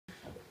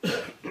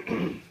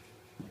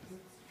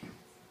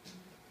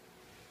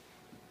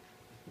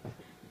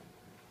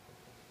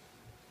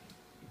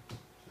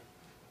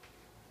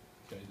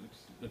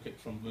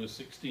from verse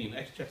 16.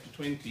 Acts chapter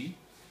 20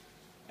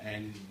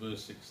 and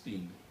verse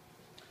 16.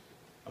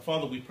 Our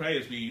Father, we pray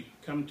as we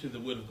come to the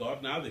Word of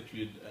God now that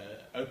you'd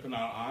open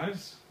our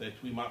eyes, that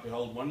we might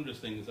behold wondrous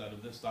things out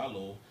of this thy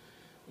law.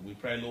 We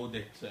pray, Lord,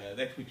 that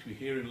that which we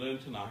hear and learn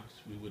tonight,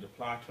 we would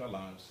apply to our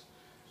lives.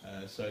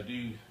 So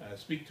do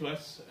speak to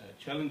us,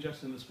 challenge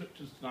us in the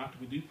Scriptures tonight,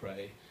 we do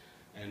pray,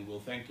 and we'll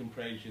thank and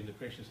praise you in the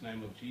precious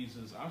name of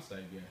Jesus, our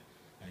Saviour.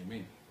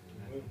 Amen.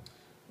 Amen.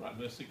 Right,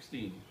 verse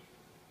 16.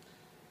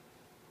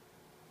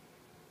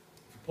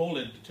 For Paul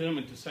had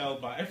determined to sail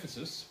by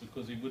Ephesus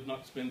because he would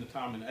not spend the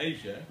time in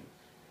Asia,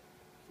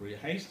 for he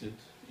hasted,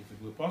 if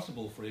it were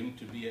possible for him,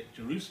 to be at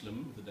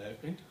Jerusalem the day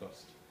of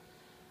Pentecost.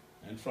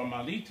 And from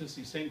Miletus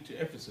he sent to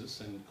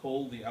Ephesus and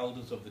called the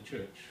elders of the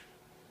church.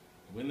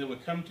 When they were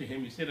come to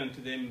him, he said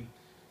unto them,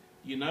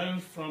 You know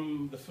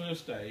from the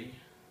first day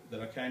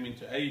that I came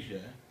into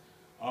Asia,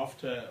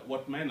 after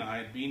what manner I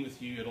had been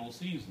with you at all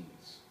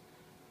seasons,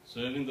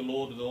 serving the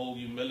Lord with all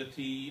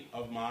humility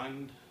of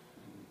mind,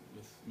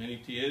 with many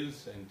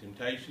tears and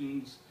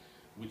temptations,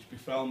 which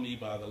befell me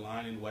by the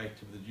line and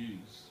weight of the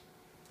Jews,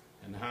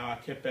 and how I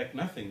kept back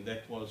nothing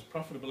that was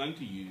profitable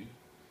unto you,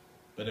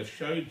 but have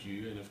showed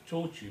you and have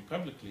taught you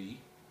publicly,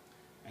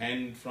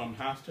 and from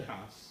house to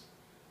house,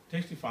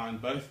 testifying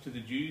both to the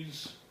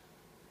Jews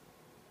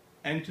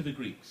and to the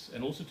Greeks,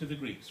 and also to the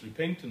Greeks,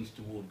 repentance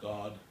toward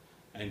God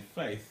and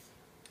faith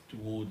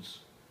towards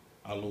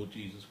our Lord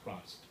Jesus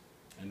Christ.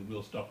 And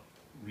we'll stop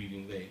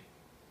reading there.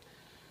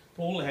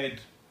 Paul had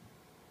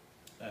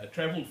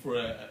travelled for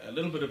a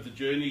little bit of the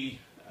journey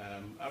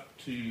up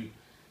to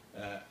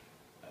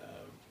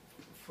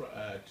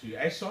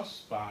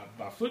Assos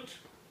by foot.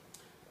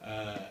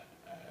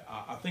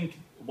 I think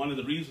one of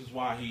the reasons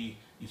why he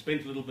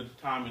spent a little bit of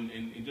time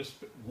in just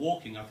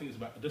walking, I think it's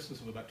about a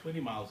distance of about 20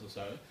 miles or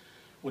so,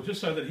 was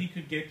just so that he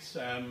could get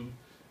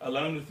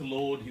alone with the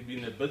Lord. He'd been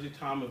in a busy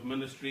time of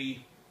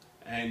ministry,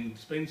 and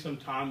spend some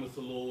time with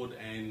the Lord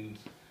and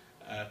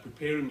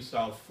prepare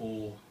himself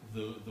for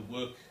the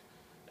work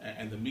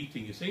and the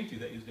meeting essentially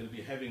that he's going to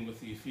be having with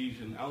the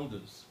Ephesian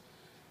elders.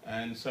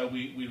 And so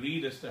we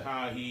read as to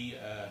how he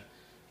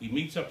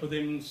meets up with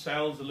them,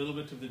 sails a little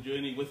bit of the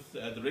journey with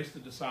the rest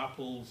of the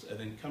disciples, and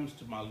then comes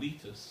to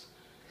Miletus.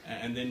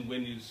 And then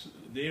when he's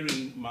there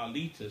in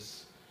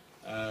Miletus,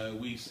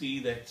 we see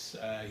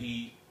that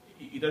he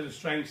does a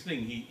strange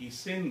thing. He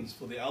sends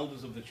for the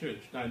elders of the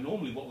church. Now,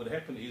 normally what would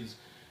happen is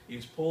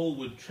Paul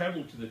would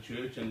travel to the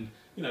church and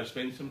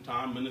spend some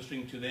time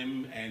ministering to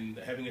them and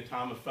having a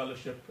time of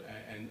fellowship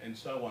and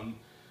so on.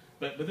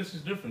 But this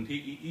is different.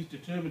 He's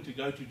determined to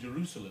go to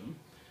Jerusalem,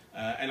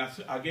 and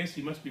I guess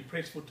he must be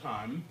pressed for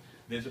time.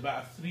 There's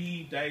about a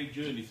 3-day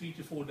journey, 3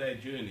 to 4 day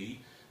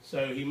journey,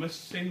 so he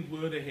must send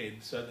word ahead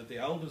so that the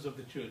elders of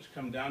the church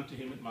come down to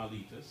him at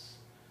Miletus,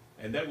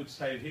 and that would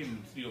save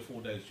him 3 or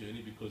 4 days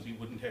journey because he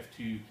wouldn't have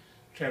to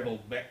travel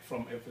back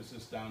from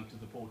Ephesus down to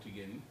the port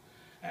again.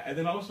 And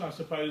then also I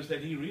suppose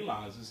that he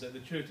realizes that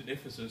the church at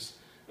Ephesus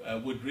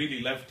would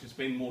really love to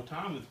spend more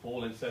time with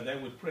Paul, and so they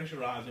would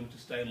pressurize him to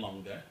stay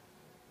longer.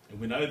 And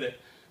we know that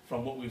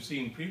from what we've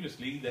seen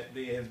previously that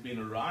there has been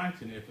a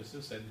riot in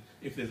Ephesus, and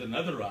if there's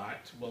another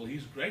riot, well,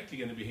 he's greatly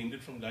going to be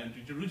hindered from going to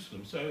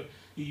Jerusalem. So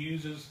he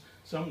uses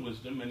some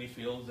wisdom, and he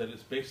feels that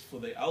it's best for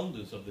the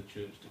elders of the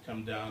church to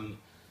come down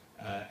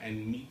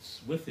and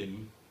meets with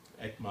him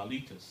at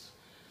Miletus.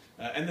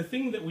 And the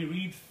thing that we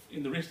read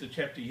in the rest of the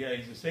chapter here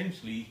is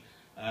essentially,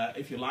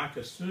 if you like,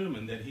 a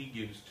sermon that he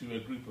gives to a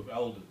group of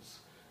elders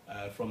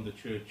from the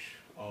church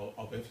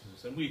of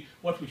Ephesus. And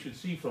what we should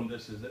see from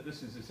this is that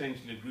this is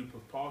essentially a group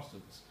of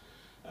pastors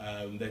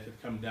that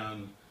have come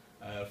down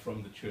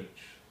from the church.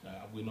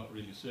 We're not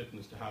really certain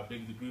as to how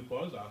big the group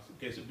was. I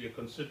guess it would be a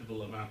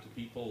considerable amount of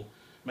people.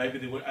 Maybe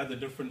there were other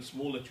different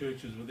smaller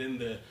churches within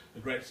the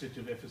great city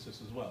of Ephesus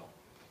as well.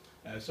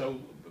 So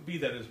be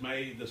that as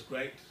may, this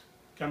great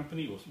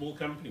company or small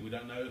company, we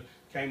don't know,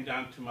 came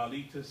down to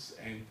Miletus,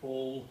 and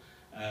Paul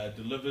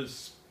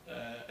delivers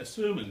a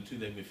sermon to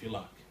them, if you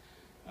like.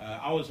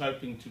 I was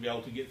hoping to be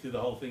able to get through the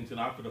whole thing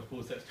tonight, but of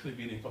course that's going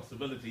to be an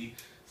impossibility.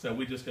 So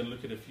we're just going to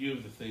look at a few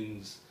of the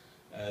things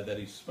that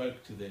he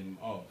spoke to them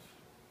of.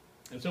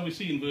 And so we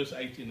see in verse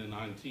 18 and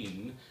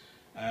 19,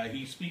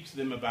 he speaks to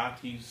them about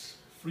his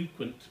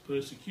frequent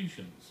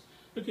persecutions.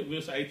 Look at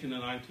verse 18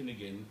 and 19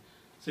 again.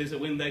 It says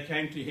that when they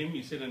came to him,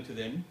 he said unto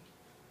them,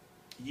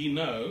 Ye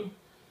know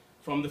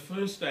from the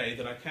first day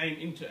that I came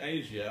into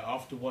Asia,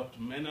 after what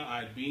manner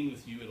I had been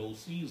with you at all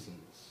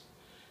seasons,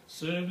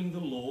 serving the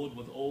Lord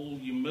with all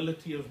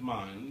humility of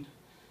mind,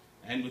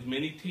 and with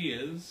many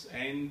tears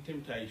and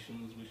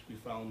temptations which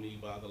befell me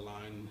by the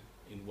line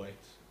in wait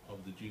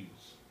of the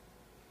Jews.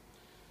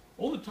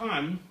 All the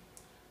time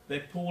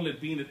that Paul had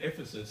been at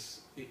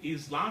Ephesus,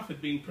 his life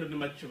had been pretty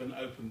much of an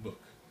open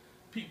book.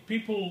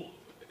 People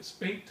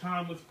spent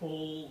time with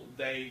Paul.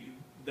 They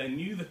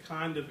knew the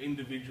kind of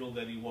individual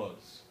that he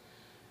was.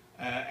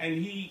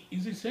 And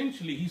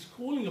he's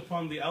calling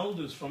upon the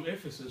elders from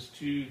Ephesus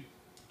to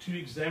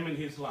examine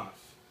his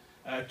life,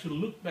 to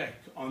look back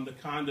on the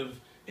kind of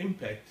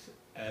impact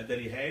that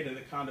he had and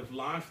the kind of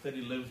life that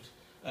he lived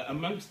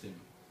amongst them.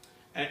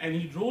 And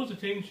he draws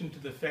attention to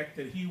the fact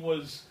that he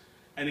was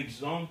an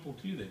example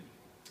to them.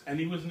 And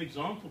he was an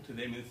example to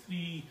them in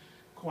three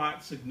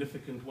quite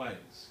significant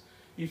ways.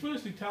 He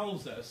firstly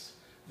tells us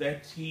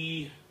that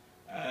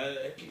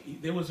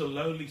there was a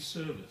lowly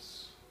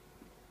service.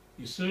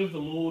 He served the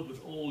Lord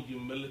with all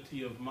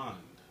humility of mind.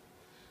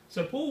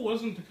 So Paul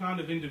wasn't the kind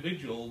of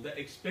individual that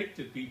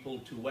expected people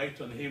to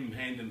wait on him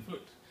hand and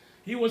foot.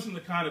 He wasn't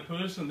the kind of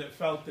person that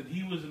felt that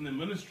he was in the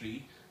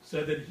ministry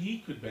so that he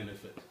could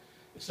benefit,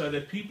 so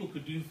that people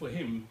could do for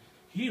him.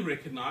 He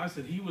recognized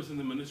that he was in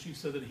the ministry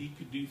so that he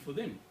could do for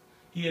them.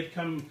 He had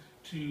come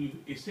to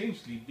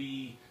essentially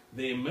be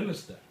their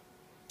minister.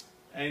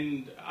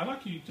 And I'd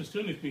like you to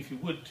turn with me, if you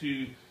would,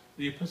 to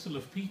the Epistle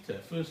of Peter,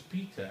 1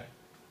 Peter,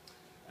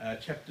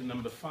 chapter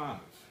number 5.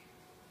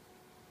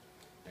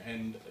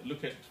 And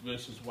look at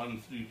verses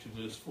 1 through to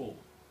verse 4.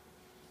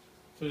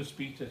 1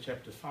 Peter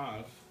chapter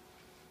 5,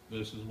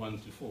 verses 1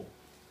 to 4.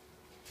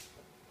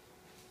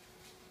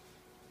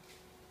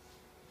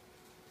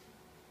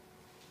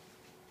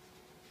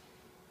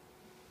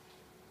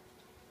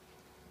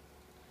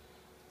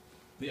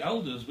 The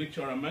elders which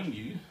are among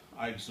you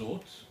I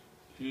exhort,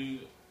 who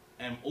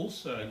am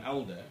also an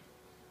elder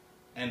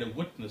and a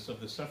witness of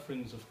the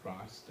sufferings of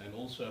Christ, and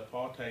also a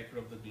partaker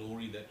of the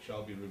glory that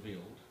shall be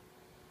revealed.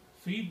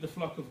 Feed the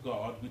flock of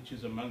God which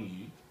is among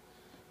you,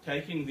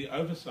 taking the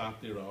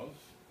oversight thereof,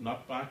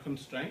 not by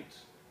constraint,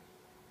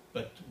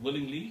 but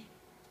willingly,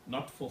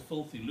 not for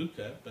filthy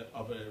lucre, but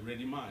of a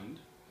ready mind,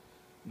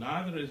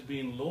 neither as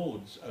being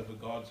lords over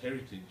God's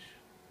heritage,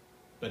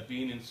 but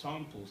being in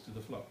samples to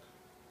the flock.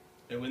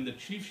 And when the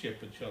chief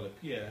shepherd shall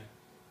appear,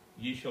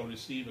 ye shall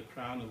receive a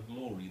crown of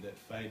glory that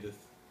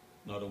fadeth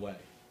not away.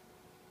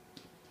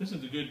 This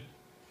is a good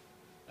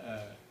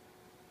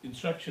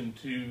instruction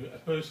to a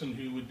person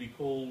who would be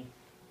called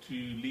to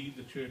lead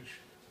the church,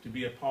 to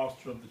be a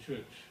pastor of the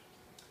church.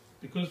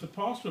 Because the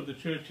pastor of the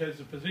church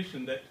has a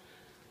position that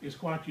is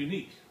quite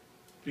unique,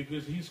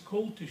 because he's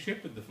called to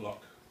shepherd the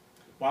flock,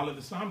 while at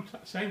the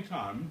same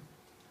time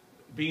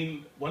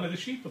being one of the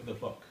sheep of the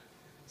flock.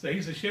 So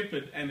he's a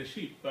shepherd and a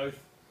sheep, both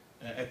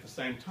at the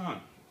same time.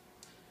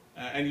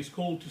 And he's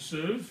called to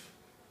serve,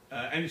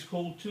 and he's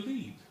called to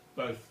lead,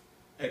 both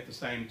at the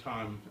same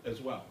time as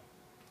well.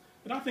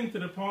 And I think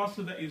that a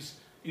pastor that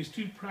is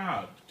too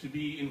proud to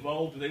be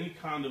involved with any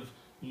kind of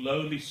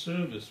lowly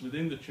service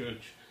within the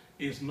church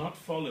is not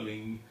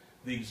following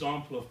the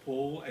example of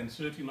Paul, and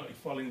certainly not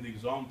following the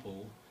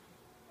example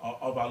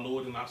of our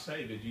Lord and our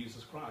Saviour,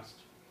 Jesus Christ.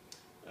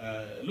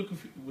 Look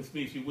with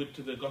me, if you would,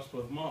 to the Gospel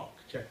of Mark,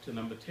 chapter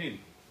number 10,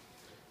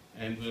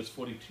 and verse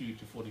 42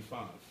 to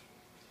 45.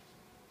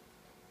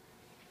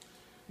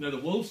 Now, the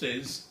world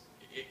says,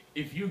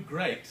 if you're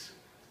great,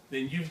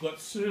 then you've got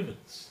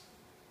servants.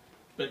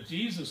 But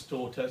Jesus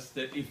taught us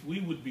that if we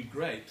would be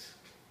great,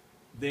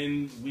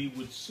 then we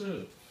would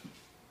serve.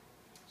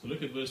 So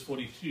look at verse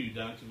 42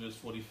 down to verse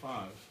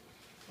 45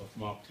 of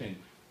Mark 10.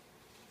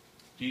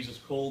 Jesus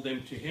called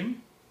them to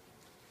him,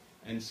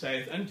 and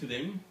saith unto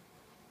them,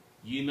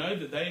 Ye know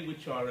that they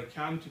which are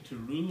accounted to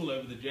rule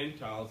over the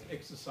Gentiles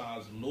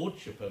exercise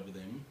lordship over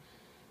them,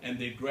 and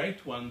their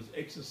great ones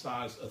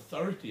exercise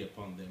authority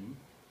upon them,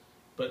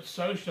 but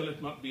so shall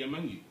it not be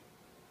among you.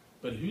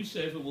 But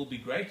whosoever will be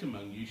great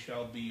among you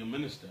shall be your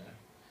minister,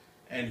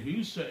 and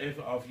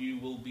whosoever of you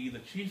will be the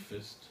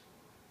chiefest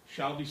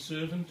shall be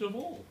servant of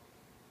all.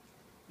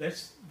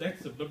 That's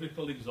the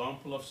biblical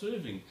example of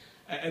serving.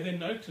 And then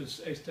notice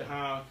as to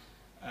how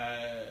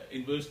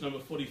in verse number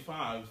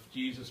 45,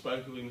 Jesus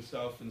spoke of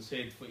himself and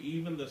said, For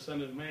even the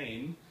Son of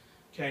Man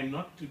came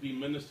not to be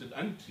ministered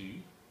unto,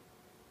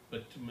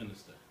 but to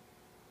minister,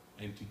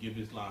 and to give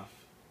his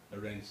life a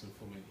ransom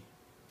for many.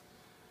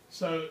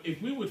 So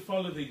if we would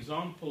follow the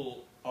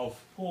example of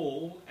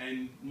Paul,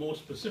 and more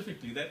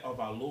specifically that of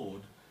our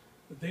Lord,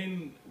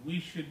 then we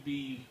should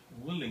be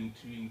willing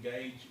to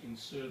engage in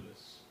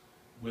service,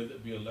 whether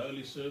it be a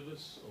lowly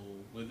service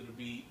or whether it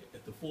be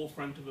at the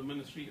forefront of a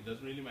ministry. It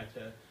doesn't really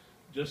matter,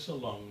 just so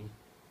long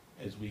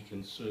as we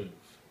can serve.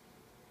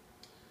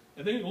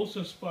 And then he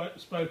also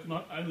spoke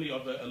not only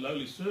of a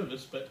lowly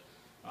service, but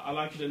I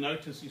like you to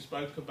notice he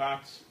spoke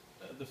about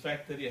the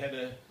fact that he had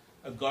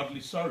a godly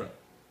sorrow.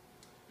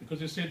 Because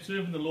he said,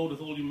 serving the Lord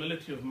with all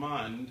humility of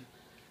mind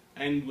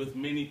and with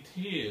many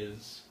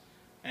tears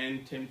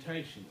and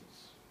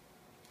temptations.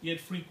 He had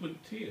frequent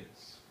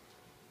tears.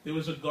 There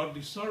was a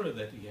godly sorrow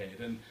that he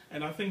had.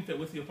 And I think that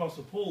with the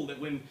Apostle Paul, that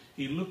when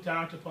he looked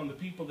out upon the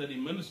people that he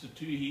ministered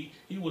to, he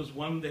was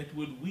one that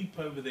would weep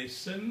over their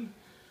sin.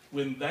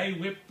 When they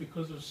wept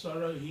because of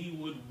sorrow, he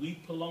would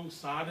weep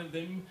alongside of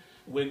them.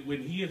 When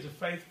he, as a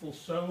faithful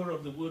sower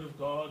of the Word of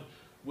God,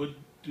 would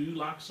do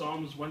like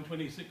Psalms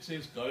 126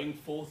 says, going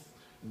forth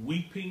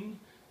weeping,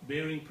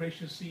 bearing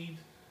precious seed.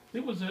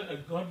 There was a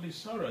godly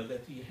sorrow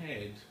that he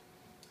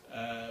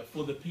had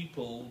for the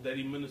people that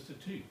he ministered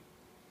to.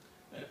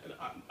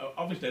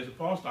 Obviously, as a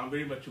pastor, I'm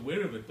very much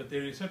aware of it, but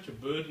there is such a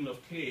burden of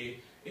care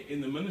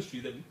in the ministry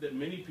that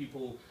many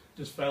people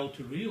just fail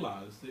to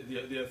realize.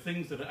 There are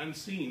things that are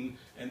unseen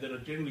and that are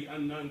generally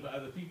unknown by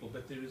other people,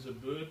 but there is a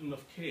burden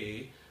of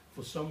care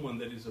for someone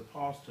that is a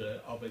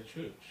pastor of a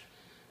church.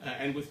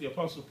 And with the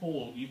Apostle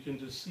Paul, you can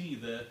just see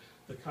the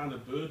kind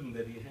of burden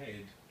that he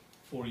had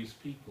for his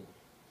people.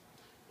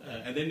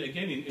 And then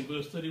again in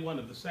verse 31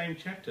 of the same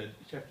chapter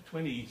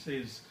 20, he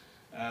says,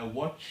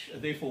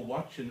 therefore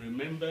watch and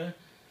remember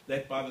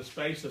that by the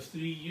space of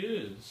 3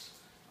 years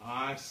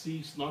I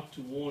cease not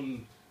to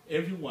warn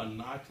everyone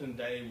night and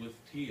day with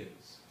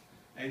tears.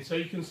 And so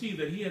you can see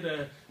that he had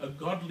a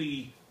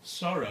godly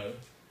sorrow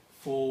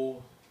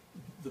for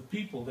the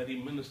people that he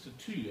ministered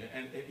to,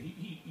 and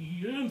he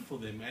yearned for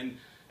them,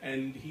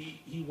 and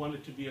he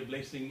wanted to be a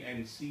blessing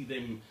and see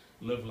them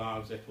live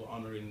lives that were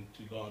honoring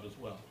to God as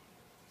well.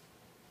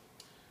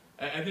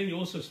 And then he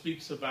also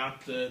speaks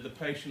about the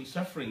patient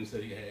sufferings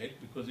that he had,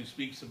 because he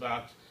speaks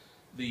about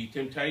the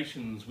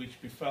temptations which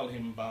befell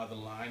him by the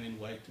lying in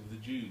wait of the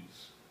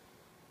Jews.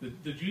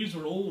 The Jews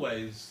were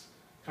always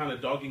kind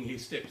of dogging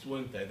his steps,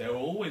 weren't they? They were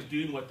always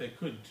doing what they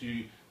could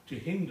to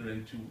hinder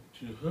and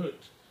to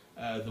hurt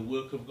the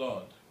work of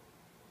God.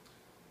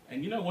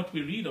 And you know what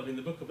we read of in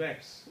the book of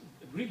Acts,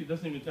 it really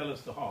doesn't even tell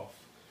us the half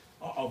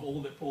of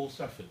all that Paul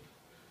suffered.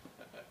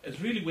 It's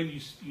really when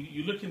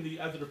you look in the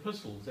other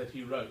epistles that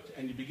he wrote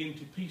and you begin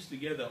to piece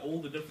together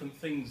all the different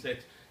things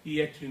that he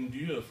had to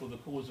endure for the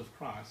cause of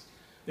Christ,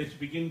 that you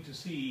begin to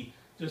see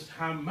just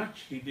how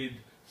much he did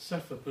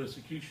suffer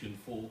persecution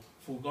for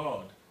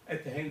God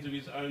at the hands of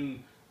his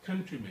own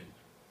countrymen.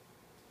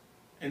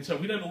 And so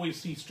we don't always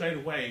see straight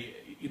away,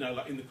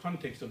 like in the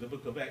context of the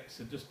book of Acts,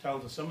 it just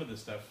tells us some of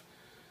this stuff.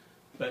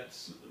 But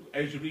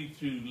as you read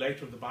through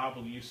later of the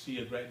Bible, you see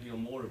a great deal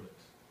more of it.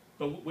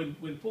 But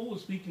when Paul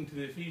was speaking to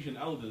the Ephesian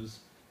elders,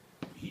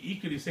 he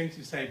could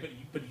essentially say,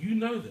 but you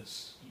know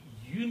this.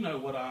 You know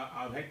what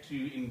I've had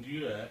to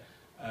endure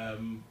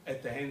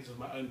at the hands of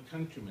my own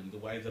countrymen, the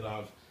way that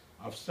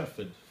I've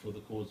suffered for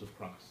the cause of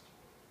Christ.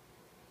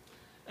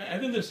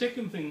 And then the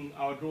second thing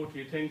I would draw to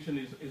your attention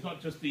is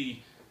not just the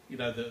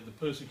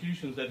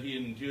persecutions that he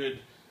endured,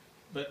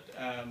 but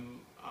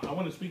I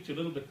want to speak to you a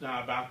little bit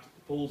now about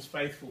Paul's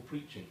faithful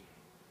preaching.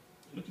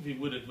 Look, if you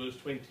would, at verse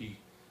 20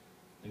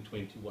 and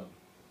 21.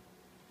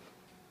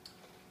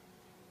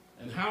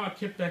 And how I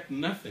kept back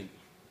nothing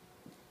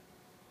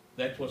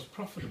that was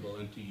profitable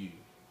unto you,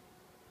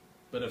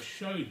 but have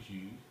showed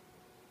you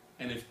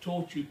and have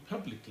taught you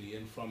publicly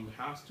and from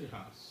house to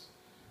house,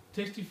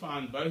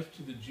 testifying both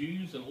to the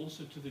Jews and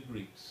also to the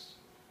Greeks,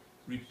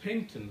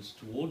 repentance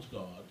towards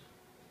God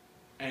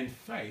and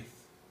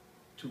faith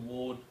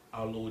toward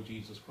our Lord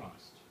Jesus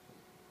Christ.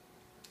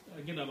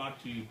 Again, I'd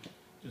like to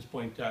just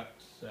point out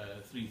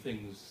three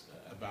things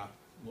about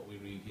what we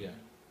read here.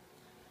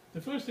 The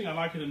first thing I'd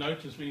like you to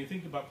notice when you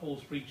think about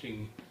Paul's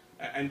preaching,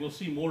 and we'll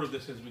see more of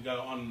this as we go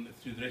on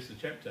through the rest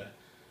of the chapter,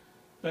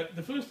 but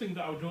the first thing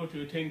that I would draw to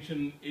your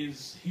attention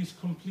is his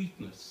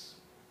completeness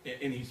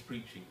in his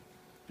preaching.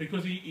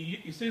 Because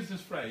he says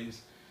this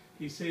phrase,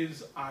 he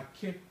says, I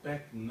kept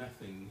back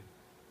nothing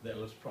that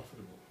was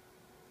profitable.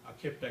 I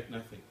kept back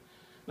nothing.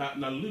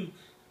 Now Luke,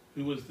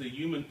 who was the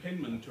human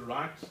penman to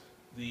write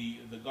the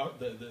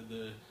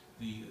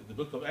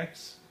book of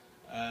Acts,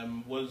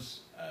 was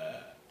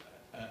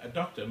a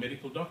doctor, a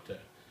medical doctor.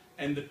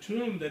 And the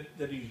term that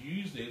is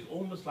used there is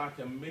almost like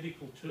a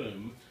medical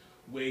term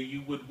where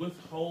you would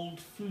withhold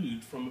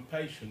food from a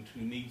patient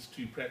who needs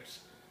to perhaps,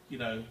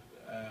 not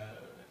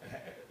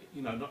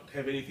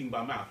have anything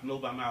by mouth, nil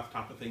by mouth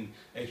type of thing,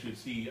 as you'd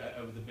see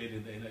over the bed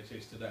in the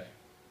NHS today.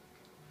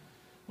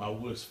 My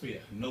worst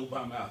fear, nil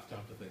by mouth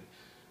type of thing.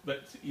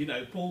 But,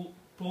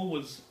 Paul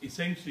was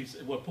essentially,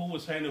 what Paul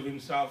was saying of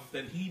himself,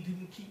 that he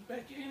didn't keep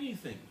back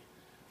anything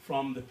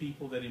from the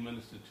people that he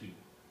ministered to.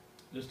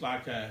 Just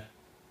like a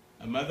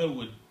mother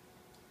would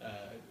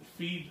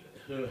feed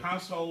her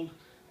household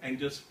and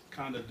just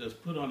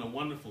put on a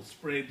wonderful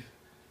spread,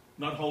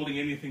 not holding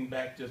anything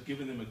back, just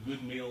giving them a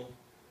good meal.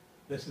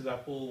 This is how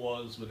Paul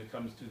was when it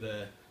comes to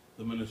the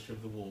ministry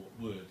of the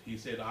word. He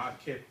said, I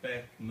kept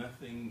back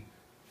nothing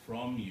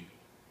from you.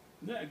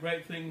 Isn't that a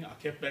great thing? I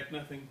kept back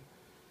nothing.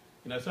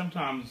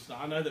 Sometimes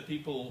I know that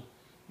people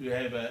who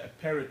have a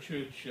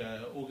parachurch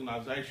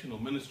organization or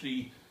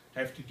ministry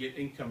have to get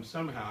income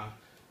somehow,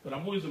 but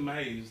I'm always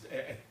amazed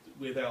at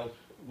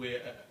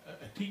where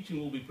a teaching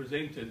will be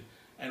presented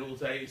and it will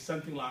say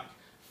something like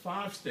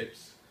 5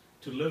 steps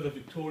to live a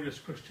victorious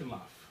Christian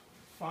life.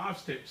 5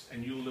 steps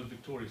and you'll live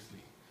victoriously.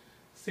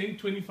 Send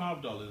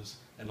 $25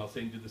 and I'll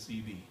send you the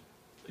CD.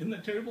 Isn't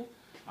that terrible?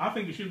 I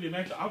think it should be a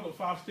matter, I've got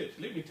 5 steps.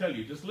 Let me tell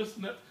you, just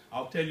listen it.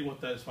 I'll tell you what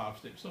those 5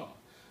 steps are.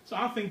 So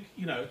I think,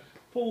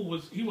 Paul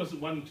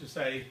wasn't one to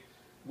say,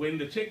 when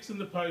the check's in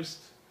the post,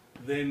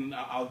 then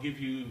I'll give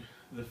you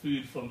the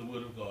food from the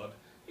Word of God.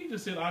 He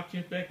just said, I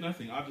kept back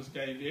nothing. I just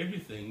gave you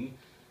everything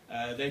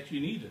that you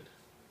needed.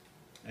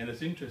 And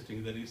it's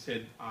interesting that he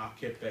said, I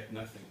kept back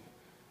nothing.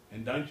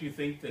 And don't you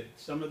think that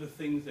some of the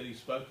things that he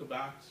spoke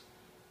about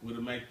would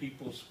have made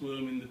people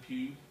squirm in the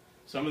pew?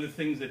 Some of the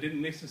things they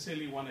didn't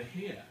necessarily want to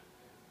hear,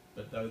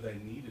 but though they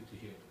needed to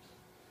hear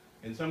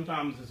it. And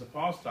sometimes as a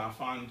pastor, I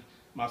find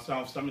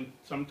myself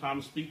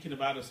sometimes speaking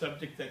about a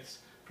subject that's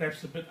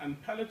perhaps a bit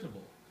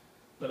unpalatable,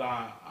 but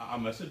I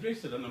must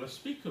address it and I must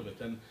speak of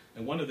it. And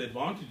one of the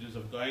advantages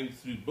of going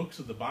through books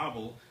of the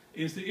Bible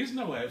is there is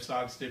no way of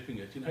sidestepping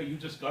it. You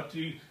just got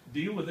to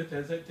deal with it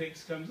as that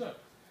text comes up.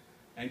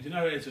 And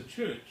as a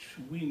church,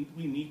 we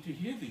need to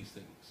hear these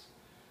things,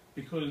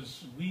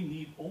 because we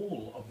need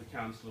all of the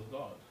counsel of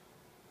God.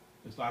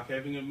 It's like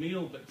having a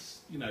meal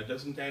that's,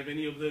 doesn't have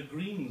any of the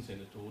greens in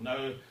it, or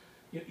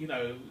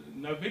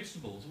no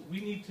vegetables.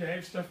 We need to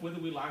have stuff whether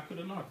we like it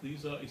or not.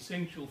 These are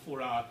essential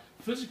for our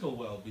physical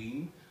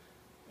well-being,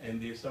 and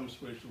there's some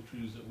spiritual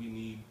truths that we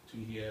need to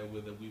hear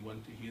whether we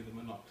want to hear them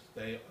or not.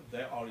 They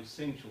are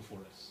essential for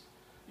us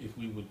if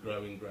we would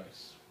grow in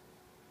grace.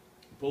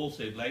 Paul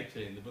said later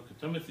in the book of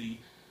Timothy,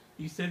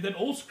 he said that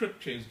all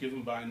scripture is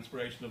given by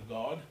inspiration of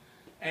God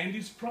and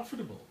is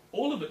profitable.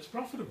 All of it's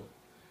profitable.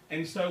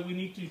 And so we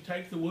need to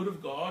take the word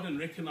of God and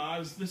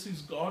recognize this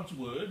is God's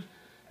word,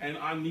 and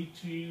I need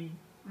to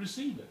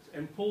receive it.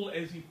 And Paul,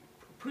 as he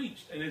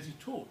preached and as he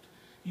taught,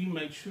 he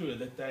made sure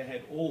that they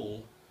had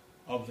all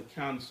of the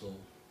counsel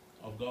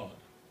of God.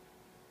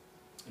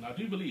 And I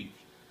do believe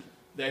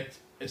that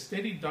a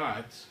steady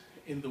diet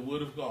in the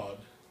word of God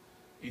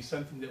is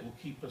something that will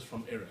keep us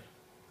from error.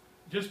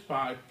 Just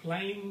by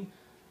plain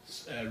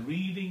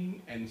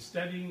reading and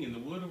studying in the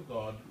word of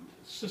God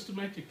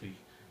systematically,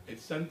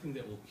 it's something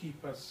that will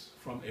keep us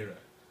from error.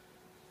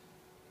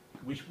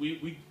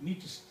 We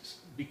need to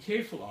be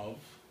careful of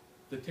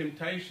the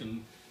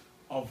temptation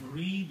of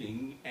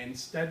reading and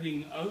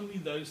studying only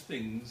those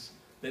things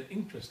that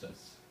interest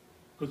us.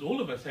 Because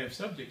all of us have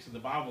subjects in the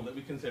Bible that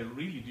we can say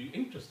really do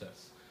interest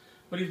us.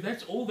 But if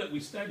that's all that we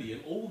study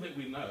and all that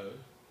we know,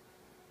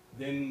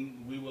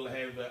 then we will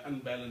have an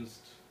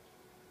unbalanced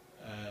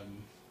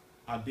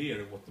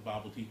idea of what the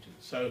Bible teaches.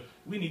 So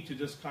we need to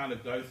just kind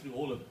of go through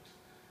all of it.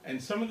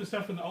 And some of the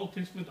stuff in the Old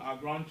Testament, I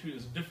grant you,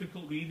 is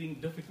difficult reading,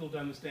 difficult to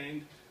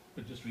understand,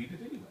 but just read it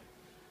anyway.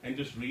 And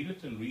just read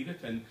it,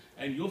 and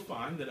you'll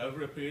find that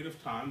over a period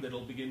of time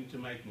that'll begin to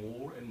make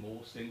more and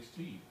more sense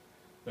to you.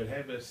 But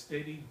have a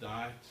steady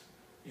diet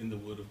in the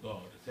Word of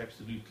God. It's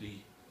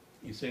absolutely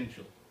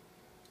essential.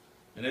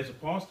 And as a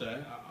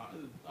pastor,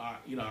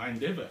 I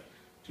endeavor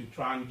to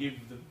try and give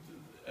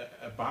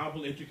a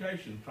Bible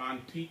education, try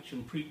and teach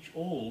and preach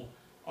all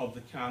of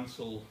the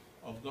counsel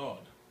of God.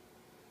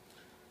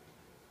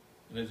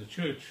 And as a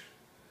church,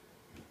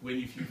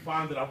 if you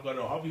find that I've got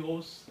a hobby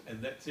horse,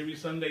 and that's every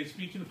Sunday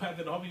speaking about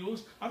that hobby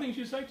horse, I think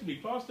you say to me,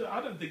 Pastor,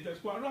 I don't think that's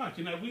quite right.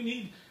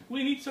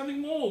 We need something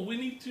more. We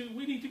need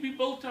to be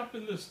built up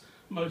in this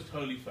most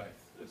holy faith.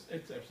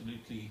 It's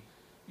absolutely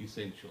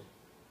essential.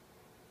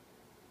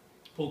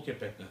 Paul kept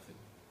back nothing.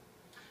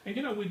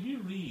 And when you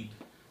read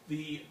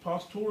the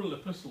pastoral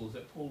epistles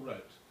that Paul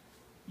wrote,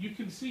 you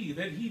can see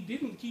that he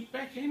didn't keep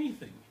back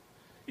anything.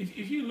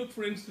 If you look,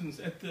 for instance,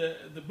 at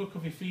the book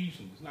of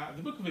Ephesians. Now,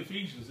 the book of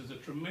Ephesians is a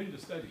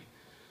tremendous study.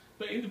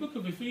 But in the book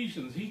of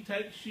Ephesians, he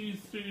takes you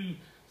through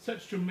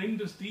such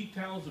tremendous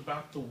details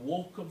about the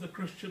walk of the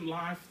Christian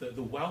life,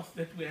 the wealth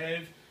that we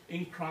have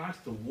in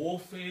Christ, the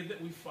warfare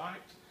that we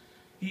fight.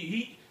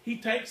 He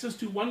takes us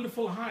to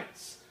wonderful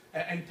heights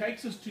and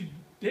takes us to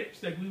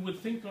depths that we would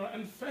think are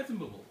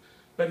unfathomable.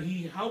 But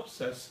he helps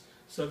us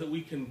so that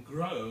we can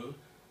grow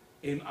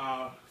in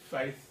our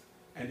faith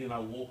and in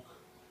our walk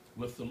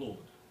with the Lord.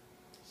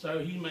 So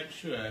he makes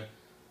sure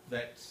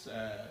that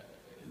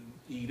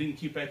he didn't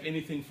keep back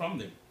anything from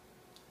them.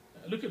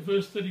 Look at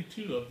verse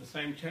 32 of the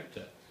same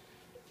chapter.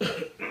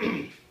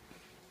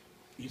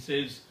 He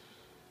says,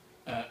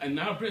 and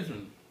now,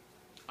 brethren,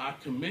 I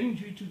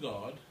commend you to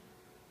God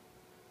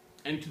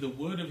and to the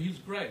word of his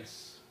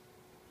grace,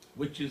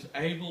 which is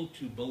able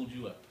to build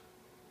you up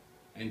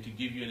and to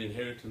give you an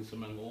inheritance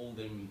among all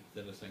them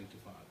that are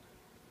sanctified.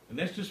 And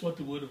that's just what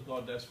the word of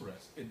God does for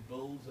us. It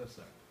builds us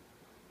up.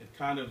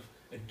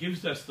 It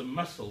gives us the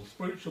muscle,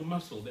 spiritual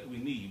muscle that we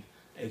need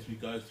as we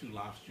go through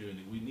life's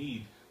journey. We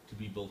need to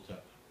be built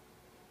up.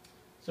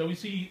 So we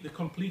see the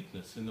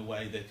completeness in the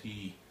way that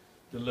he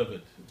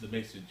delivered the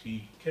message.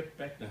 He kept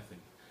back nothing.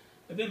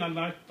 And then I'd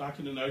like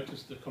you to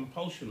notice the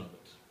compulsion of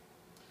it.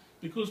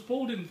 Because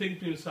Paul didn't think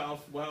to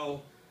himself,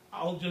 well,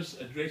 I'll just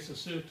address a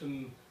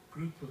certain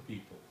group of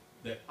people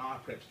that I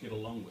perhaps get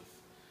along with.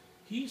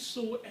 He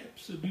saw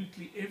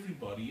absolutely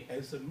everybody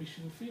as a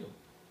mission field.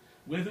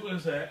 Whether it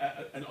was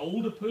an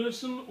older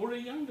person or a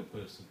younger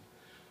person,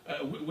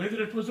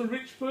 whether it was a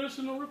rich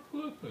person or a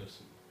poor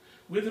person,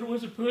 whether it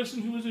was a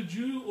person who was a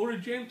Jew or a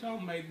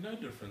Gentile, made no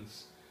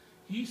difference.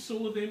 He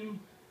saw them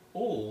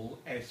all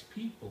as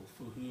people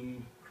for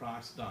whom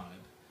Christ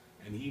died,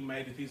 and he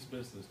made it his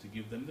business to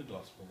give them the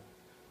gospel,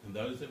 and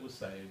those that were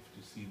saved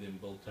to see them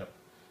built up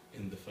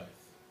in the faith.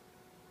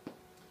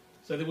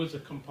 So there was a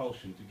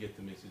compulsion to get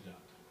the message out.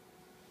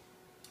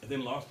 And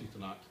then lastly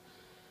tonight,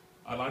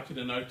 I'd like you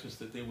to notice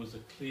that there was a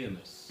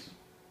clearness.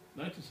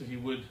 Notice, if you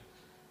would,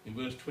 in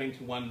verse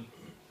 21,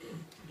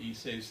 he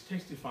says,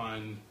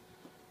 testifying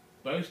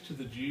both to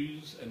the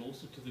Jews and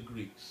also to the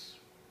Greeks,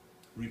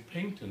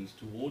 repentance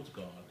towards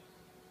God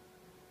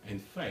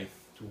and faith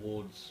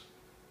towards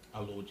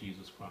our Lord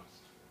Jesus Christ.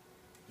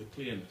 The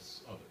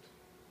clearness of it.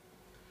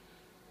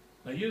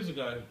 Now, years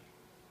ago,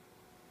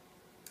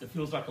 it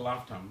feels like a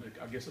lifetime,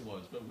 I guess it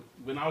was, but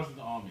when I was in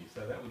the army,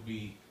 so that would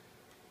be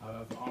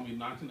the army in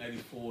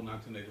 1984,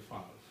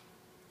 1985.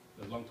 It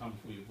was a long time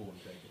before you were born,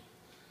 Jacob.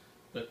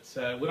 But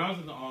when I was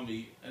in the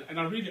army, and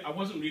I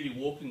wasn't really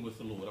walking with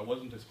the Lord. I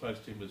wasn't as close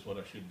to Him as what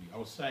I should be. I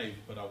was saved,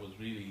 but I was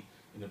really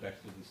in a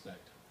backslidden state.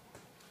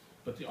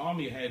 But the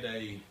army had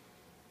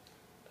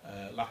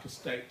like a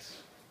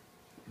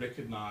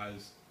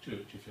state-recognized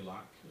church, if you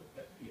like.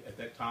 At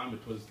that time,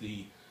 it was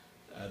the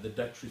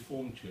Dutch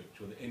Reformed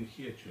Church, or the NG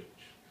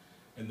Church.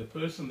 And the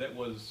person that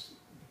was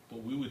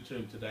what we would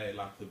term today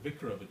like the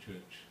vicar of a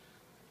church,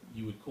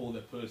 you would call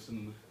that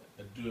person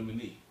a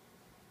dominee.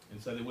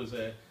 And so there was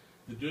the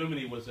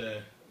dominee was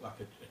like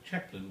a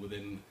chaplain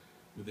within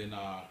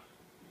our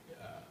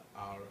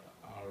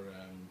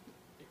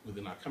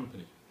within our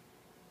company.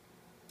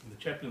 And the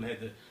chaplain had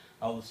the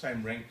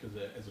same rank as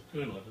a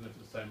colonel. I don't know if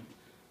it's the same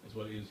as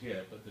what it is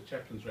here, but the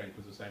chaplain's rank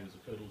was the same as the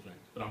colonel's rank.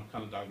 But I'm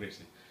kind of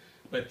digressing.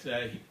 But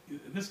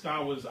this guy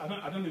was, I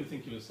don't even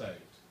think he was saved.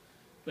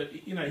 But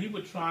he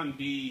would try and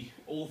be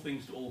all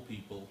things to all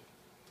people,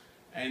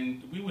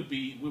 and we would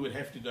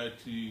have to go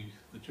to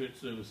the church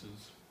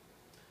services,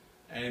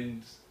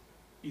 and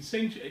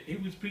essentially he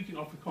was preaching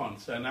Afrikaans,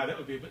 so now that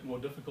would be a bit more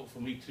difficult for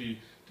me to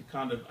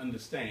kind of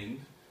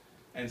understand,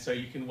 and so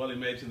you can well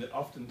imagine that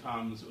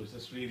oftentimes it was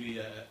just really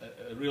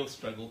a real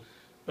struggle.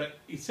 But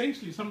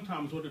essentially,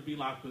 sometimes what it'd be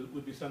like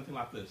would be something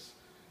like this.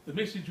 The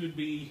message would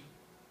be,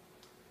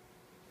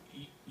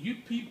 you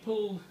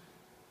people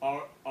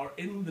are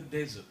in the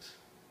desert.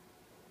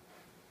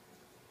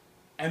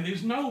 And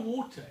there's no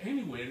water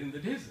anywhere in the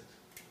desert.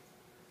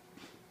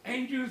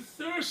 And you're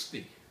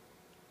thirsty.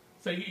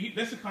 So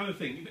that's the kind of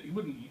thing, you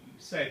wouldn't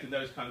say it in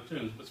those kind of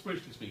terms, but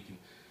spiritually speaking,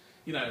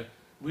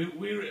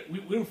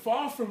 we're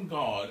far from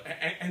God,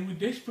 and we're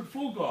desperate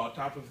for God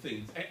type of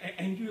things,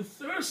 and you're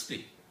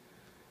thirsty.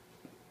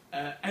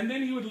 And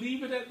then he would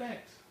leave it at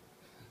that.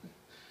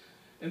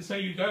 And so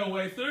you go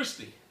away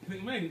thirsty. You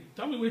think, man,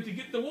 tell me where to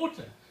get the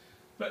water.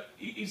 But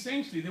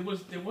essentially,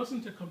 there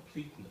wasn't a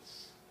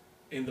completeness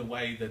in the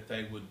way that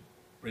they would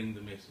bring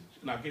the message.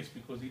 And I guess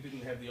because he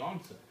didn't have the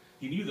answer.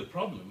 He knew the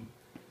problem,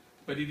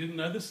 but he didn't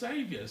know the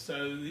Saviour,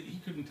 so he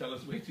couldn't tell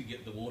us where to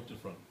get the water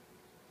from.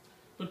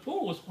 But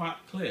Paul was quite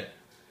clear.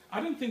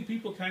 I don't think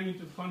people came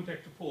into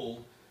contact with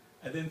Paul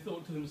and then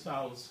thought to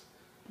themselves,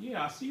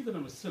 yeah, I see that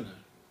I'm a sinner,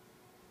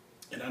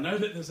 and I know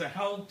that there's a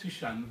hell to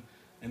shun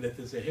and that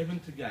there's a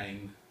heaven to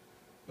gain,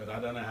 but I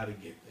don't know how to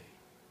get there.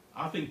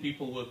 I think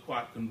people were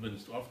quite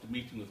convinced after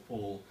meeting with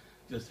Paul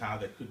just how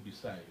they could be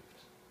saved.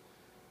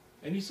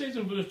 And he says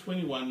in verse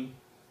 21,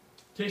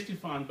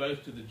 testifying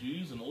both to the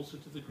Jews and also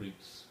to the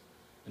Greeks.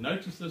 And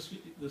notice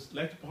this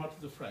latter part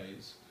of the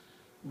phrase,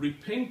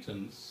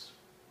 repentance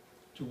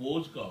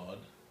towards God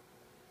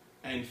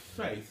and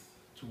faith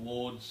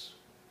towards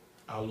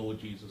our Lord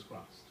Jesus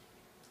Christ.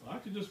 I'd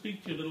like to just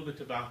speak to you a little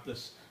bit about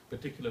this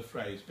particular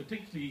phrase,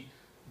 particularly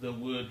the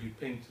word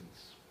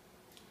repentance.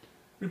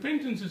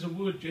 Repentance is a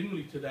word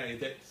generally today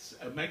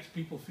that makes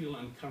people feel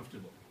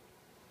uncomfortable.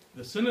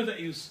 The sinner that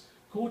is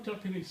caught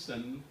up in his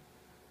sin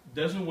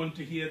doesn't want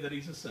to hear that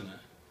he's a sinner,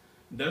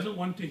 doesn't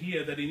want to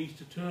hear that he needs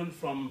to turn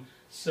from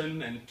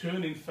sin and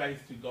turn in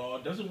faith to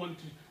God, doesn't want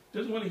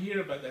to hear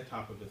about that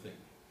type of a thing.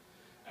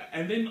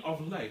 And then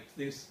of late,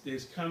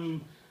 there's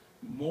come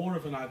more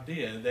of an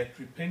idea that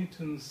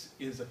repentance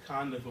is a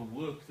kind of a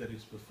work that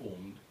is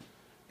performed,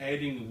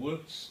 adding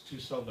works to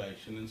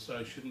salvation, and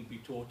so shouldn't be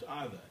taught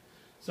either.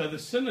 So the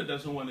sinner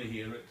doesn't want to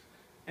hear it,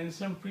 and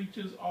some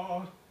preachers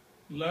are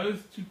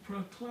loath to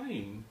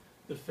proclaim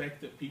the fact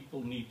that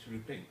people need to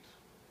repent.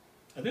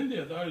 And then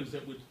there are those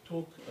that would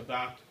talk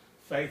about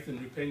faith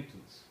and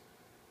repentance.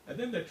 And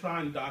then they try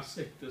and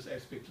dissect this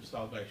aspect of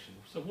salvation.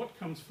 So what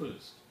comes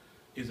first?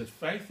 Is it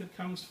faith that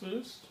comes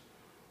first,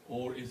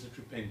 or is it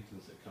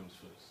repentance that comes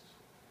first?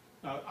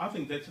 Now, I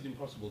think that's an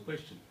impossible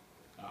question.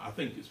 I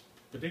think it's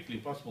particularly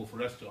impossible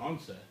for us to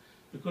answer,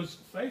 because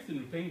faith and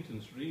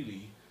repentance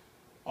really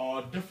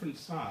are different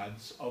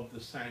sides of the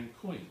same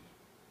coin.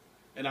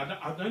 And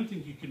I don't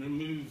think you can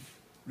remove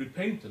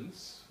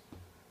repentance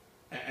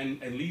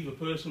and leave a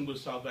person with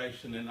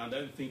salvation, and I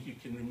don't think you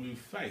can remove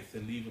faith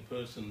and leave a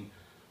person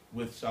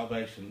with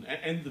salvation.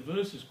 And the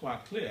verse is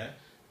quite clear.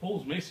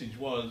 Paul's message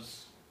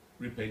was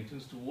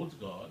repentance towards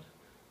God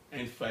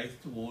and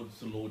faith towards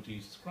the Lord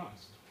Jesus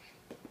Christ.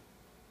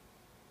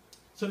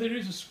 So there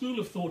is a school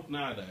of thought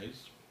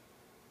nowadays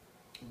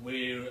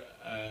where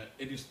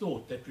it is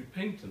thought that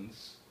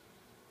repentance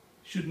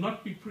should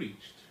not be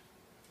preached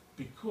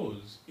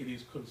because it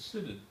is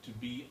considered to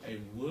be a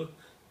work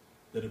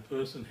that a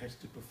person has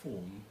to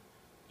perform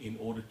in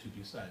order to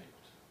be saved.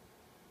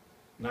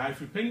 Now, if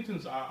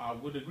repentance, I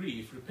would agree,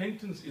 if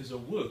repentance is a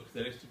work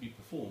that has to be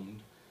performed,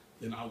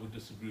 then I would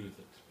disagree with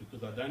it,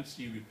 because I don't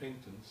see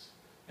repentance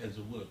as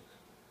a work.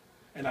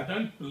 And I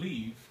don't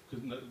believe,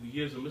 because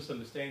here's a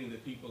misunderstanding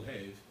that people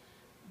have,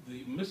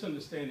 the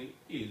misunderstanding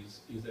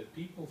is that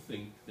people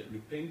think that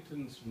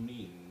repentance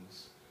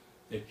means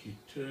that you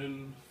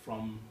turn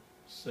from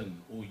sin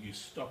or you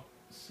stop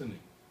sinning.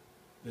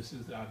 This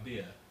is the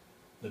idea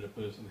that a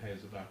person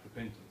has about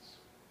repentance.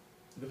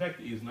 The fact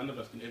is, none of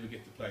us can ever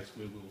get to the place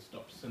where we will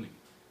stop sinning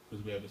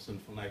because we have a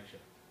sinful nature.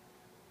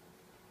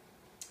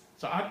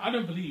 So I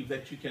don't believe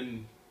that you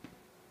can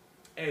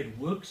add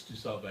works to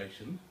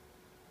salvation.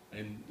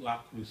 And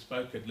like we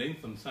spoke at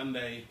length on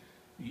Sunday,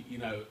 you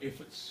know, if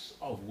it's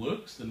of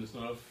works, then it's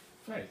not of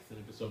faith. And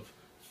if it's of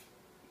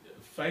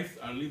faith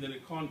only, then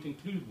it can't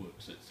include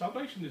works.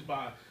 Salvation is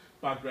by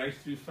grace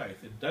through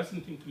faith. It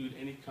doesn't include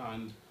any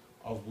kind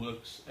of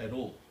works at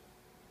all.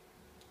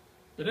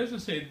 But as I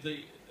said,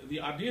 the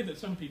idea that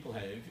some people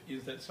have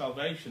is that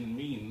salvation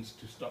means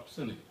to stop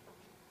sinning.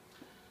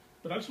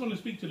 But I just want to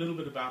speak to you a little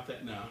bit about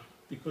that now,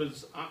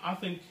 because I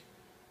think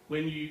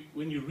when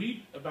you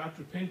read about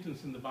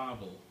repentance in the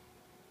Bible,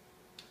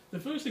 the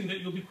first thing that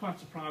you'll be quite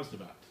surprised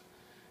about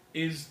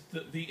is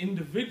that the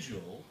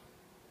individual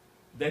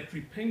that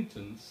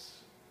repentance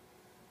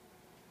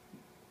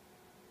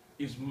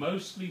is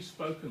mostly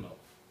spoken of.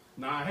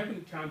 Now, I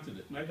haven't counted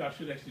it. Maybe I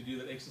should actually do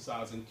that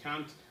exercise and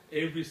count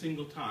every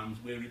single time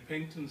where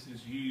repentance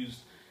is used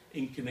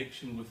in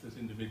connection with this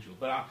individual.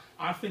 But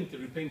I think that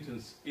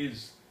repentance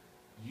is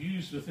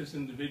used with this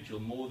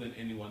individual more than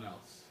anyone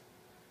else.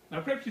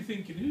 Now, perhaps you're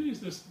thinking, who is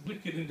this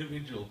wicked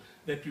individual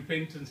that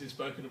repentance is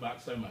spoken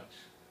about so much?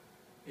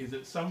 Is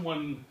it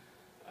someone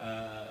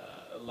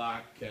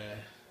like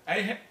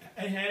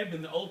Ahab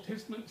in the Old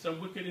Testament, some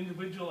wicked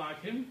individual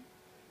like him?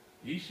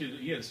 He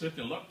had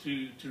certainly a lot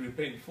to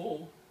repent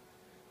for.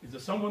 Is there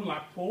someone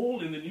like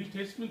Paul in the New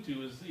Testament who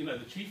was, you know,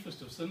 the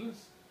chiefest of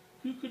sinners?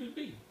 Who could it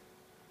be?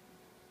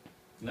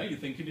 Now you're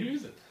thinking, who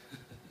is it?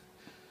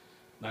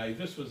 Now, if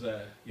this was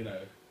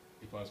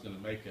if I was going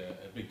to make a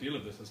big deal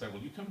of this and say,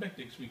 well, you come back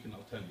next week and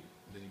I'll tell you,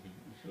 then you'd be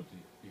sure to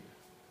hear.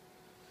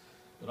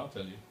 But I'll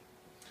tell you.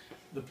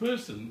 The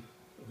person,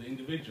 the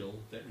individual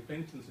that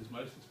repentance is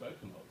mostly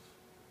spoken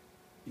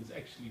of is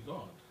actually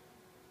God.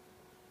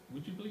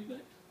 Would you believe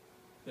that?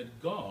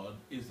 That God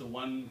is the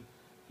one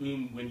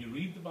whom, when you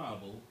read the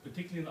Bible,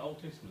 particularly in the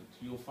Old Testament,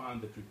 you'll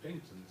find that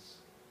repentance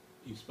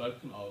is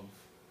spoken of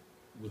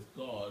with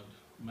God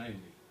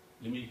mainly.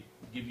 Let me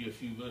give you a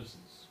few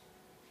verses.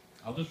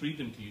 I'll just read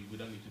them to you. We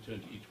don't need to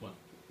turn to each one.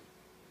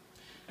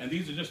 And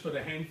these are just but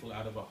a handful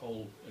out of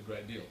a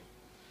great deal.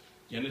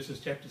 Genesis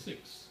chapter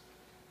 6.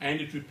 And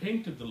it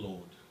repented the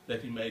Lord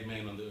that he made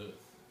man on the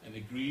earth, and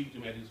it grieved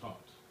him at his heart.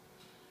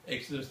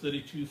 Exodus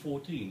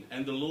 32:14.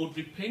 And the Lord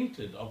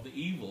repented of the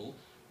evil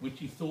which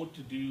he thought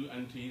to do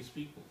unto his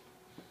people.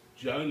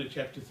 Jonah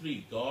chapter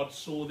 3. God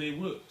saw their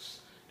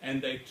works,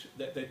 and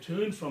that they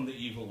turned from the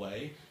evil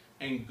way,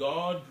 and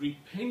God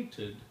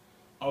repented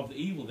of the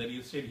evil that he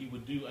had said he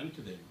would do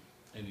unto them,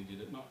 and he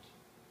did it not.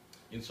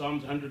 In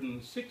Psalms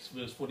 106,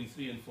 verse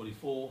 43 and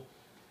 44,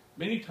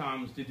 many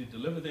times did he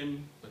deliver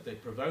them, but they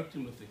provoked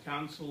him with their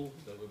counsel.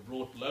 They were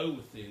brought low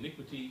with their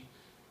iniquity.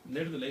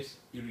 Nevertheless,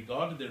 he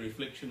regarded their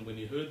affliction when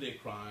he heard their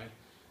cry,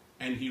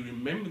 and he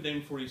remembered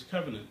them for his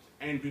covenant,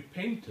 and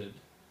repented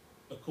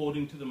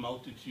according to the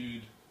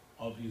multitude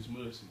of his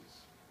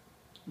mercies.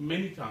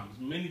 Many times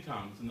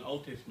in the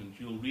Old Testament,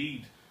 you'll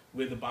read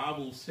where the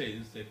Bible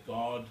says that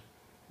God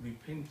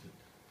repented.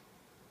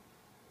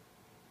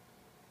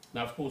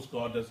 Now, of course,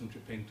 God doesn't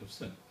repent of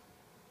sin,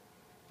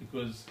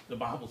 because the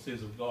Bible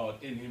says of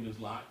God, in him is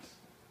light,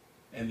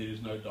 and there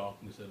is no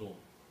darkness at all.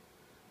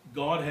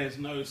 God has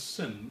no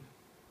sin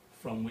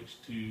from which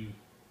to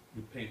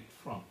repent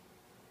from.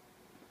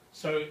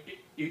 So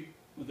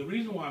the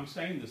reason why I'm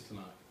saying this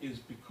tonight is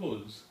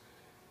because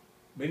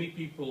many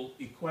people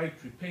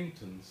equate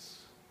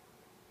repentance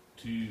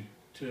to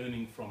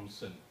turning from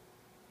sin.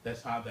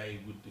 That's how they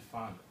would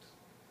define it.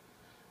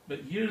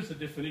 But here's a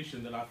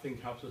definition that I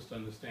think helps us to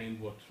understand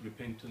what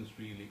repentance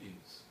really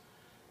is.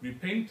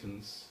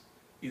 Repentance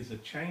is a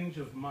change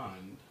of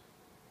mind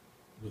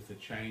with a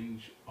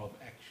change of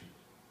action.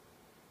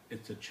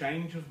 It's a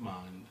change of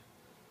mind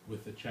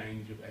with a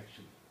change of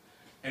action.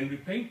 And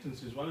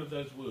repentance is one of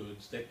those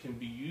words that can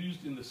be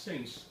used in the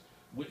sense,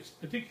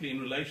 particularly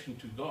in relation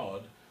to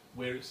God,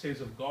 where it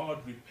says of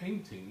God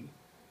repenting.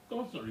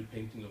 God's not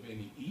repenting of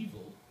any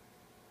evil,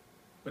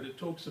 but it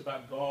talks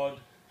about God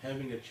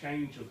having a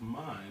change of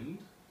mind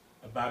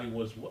about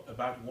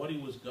what he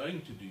was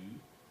going to do,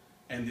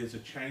 and there's a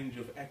change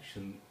of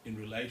action in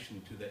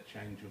relation to that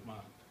change of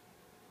mind.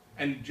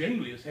 And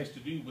generally it has to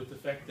do with the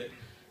fact that,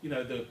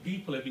 the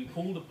people have been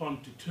called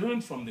upon to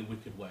turn from their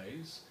wicked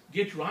ways,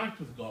 get right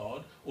with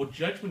God, or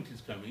judgment is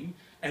coming,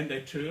 and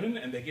they turn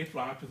and they get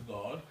right with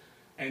God,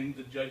 and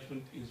the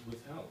judgment is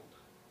withheld.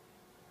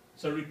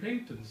 So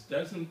repentance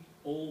doesn't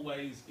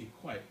always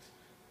equate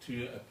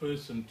to a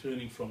person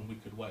turning from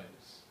wicked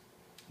ways.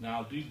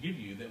 Now, I do give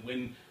you that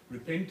when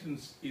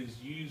repentance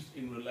is used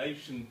in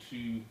relation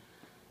to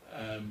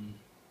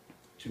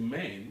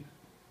man,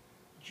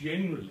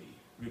 generally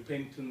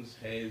repentance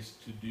has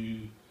to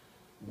do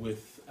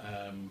with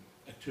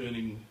a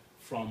turning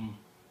from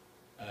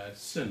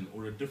sin,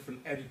 or a different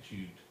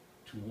attitude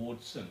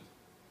towards sin.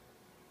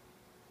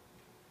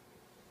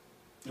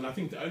 And I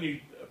think the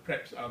only,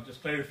 perhaps I'll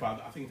just clarify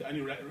that, I think the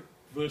only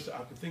verse that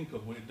I could think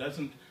of where it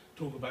doesn't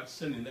talk about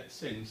sin in that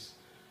sense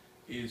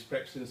is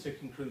perhaps in 2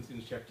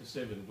 Corinthians chapter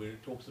 7, where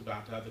it talks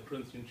about how the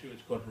Corinthian church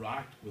got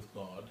right with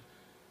God,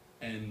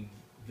 and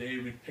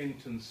their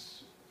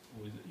repentance,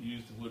 or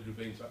use the word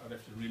repentance, I'd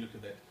have to relook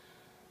at that.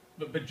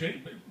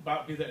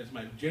 But be that as it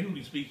may,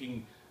 generally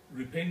speaking,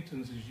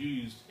 repentance is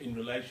used in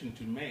relation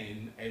to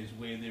man as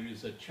where there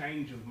is a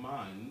change of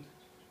mind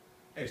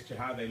as to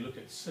how they look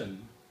at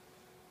sin,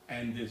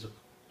 and there's a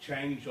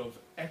change of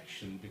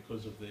action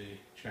because of their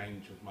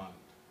change of mind.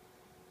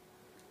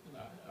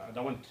 I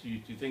don't want you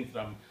to think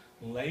that I'm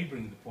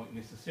labouring the point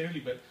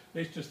necessarily, but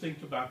let's just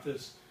think about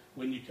this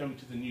when you come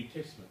to the New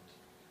Testament.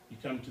 You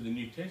come to the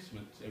New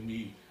Testament and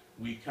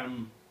we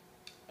come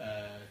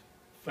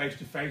face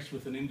to face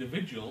with an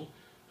individual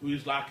who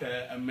is like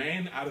a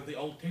man out of the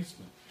Old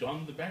Testament,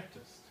 John the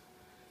Baptist.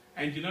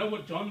 And you know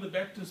what John the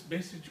Baptist's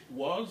message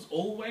was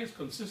always,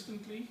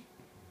 consistently?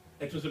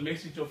 It was a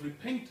message of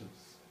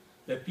repentance,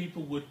 that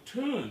people would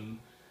turn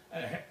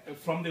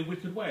from their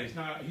wicked ways.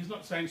 Now, he's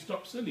not saying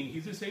stop sinning.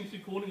 He's essentially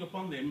calling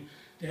upon them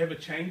to have a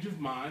change of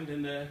mind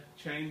and a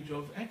change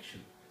of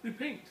action.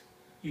 Repent,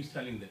 he's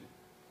telling them.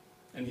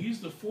 And he's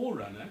the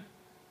forerunner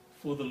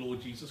for the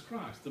Lord Jesus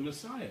Christ, the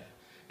Messiah.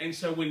 And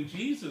so when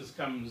Jesus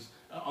comes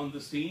on the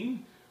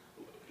scene,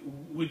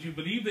 would you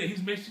believe that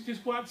his message is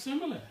quite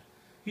similar?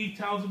 He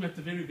tells them at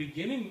the very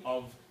beginning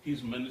of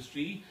his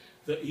ministry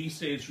that he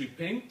says,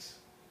 repent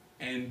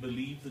and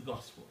believe the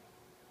gospel.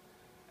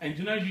 And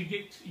you know,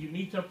 you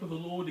meet up with the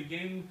Lord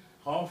again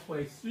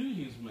halfway through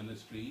his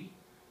ministry,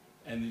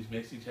 and his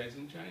message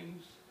hasn't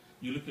changed.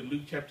 You look at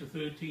Luke chapter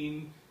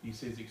 13, he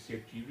says,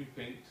 except you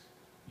repent,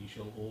 you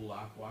shall all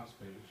likewise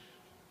perish.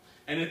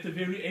 And at the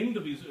very end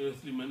of his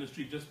earthly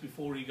ministry, just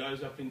before he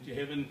goes up into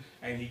heaven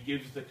and he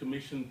gives the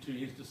commission to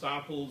his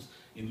disciples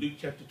in Luke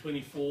chapter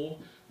 24,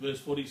 verse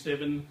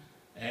 47,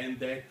 and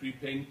that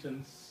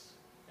repentance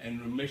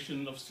and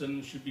remission of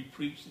sins should be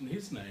preached in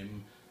his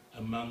name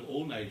among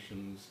all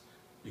nations,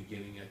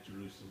 beginning at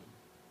Jerusalem.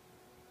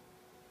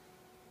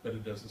 But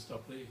it doesn't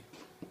stop there.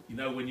 You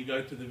know, when you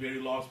go to the very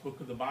last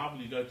book of the Bible,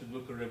 you go to the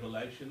book of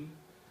Revelation,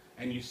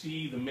 and you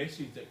see the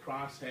message that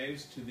Christ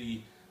has to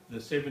the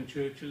 7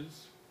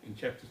 churches in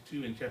chapter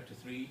 2 and chapter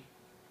 3.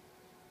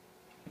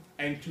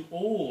 And to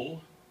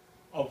all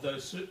of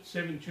those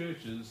 7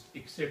 churches,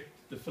 except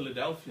the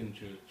Philadelphian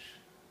church,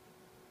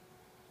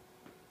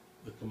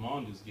 the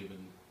command is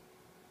given,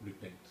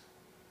 repent.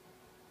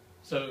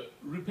 So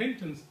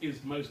repentance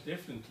is most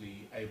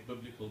definitely a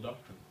biblical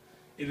doctrine.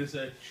 It is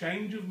a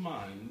change of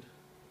mind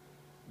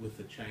with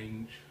a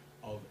change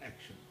of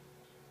action.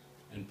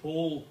 And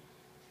Paul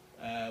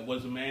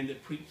was a man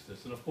that preached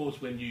this. And of course,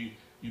 when you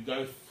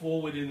go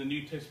forward in the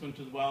New Testament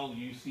as well,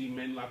 you see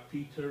men like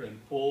Peter and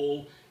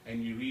Paul,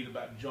 and you read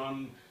about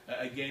John,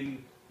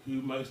 again,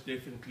 who most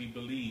definitely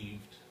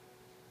believed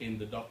in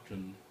the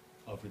doctrine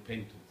of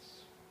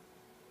repentance.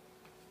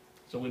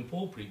 So when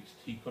Paul preached,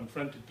 he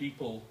confronted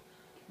people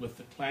with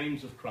the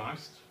claims of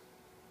Christ.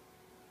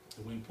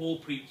 And when Paul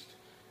preached,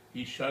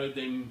 he showed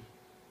them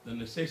the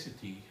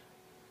necessity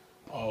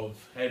of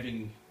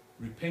having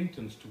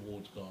repentance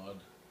towards God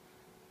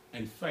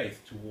and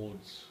faith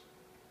towards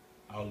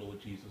our Lord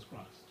Jesus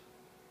Christ.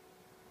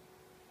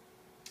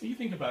 You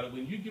think about it,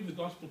 when you give the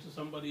gospel to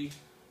somebody,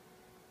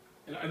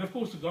 and of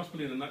course the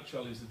gospel in a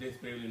nutshell is the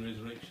death, burial and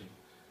resurrection,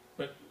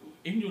 but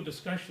in your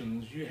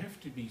discussions you have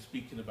to be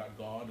speaking about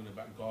God and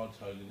about God's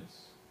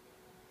holiness.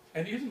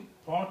 And isn't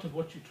part of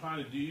what you're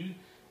trying to do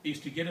is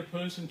to get a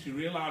person to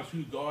realize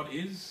who God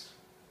is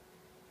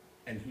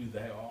and who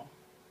they are?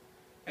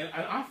 And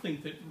I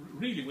think that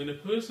really when a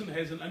person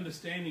has an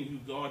understanding who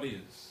God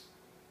is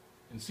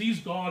and sees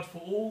God for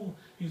all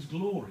his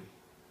glory,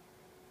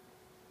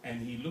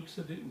 and he looks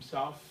at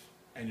himself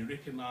and he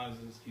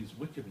recognizes his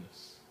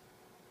wickedness,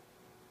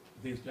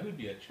 there's going to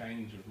be a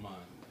change of mind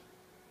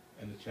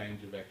and a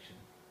change of action.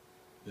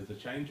 There's a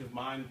change of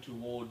mind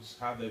towards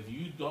how they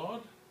viewed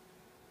God,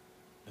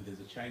 and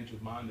there's a change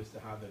of mind as to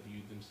how they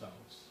viewed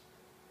themselves.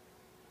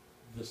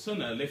 The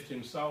sinner left to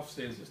himself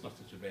says, it's not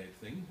such a bad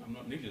thing. I'm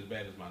not nearly as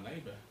bad as my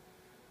neighbour.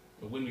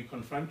 But when we're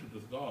confronted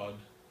with God,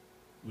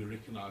 we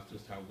recognize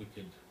just how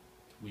wicked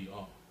we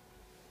are.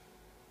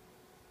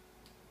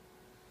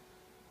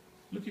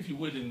 Look, if you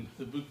would, in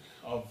the book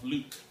of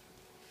Luke,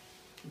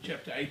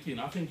 chapter 18.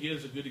 I think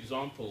here's a good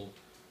example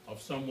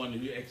of someone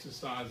who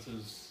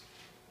exercises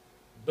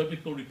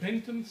biblical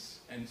repentance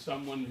and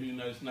someone who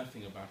knows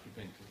nothing about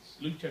repentance.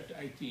 Luke chapter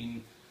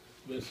 18,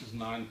 verses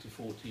 9 to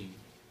 14.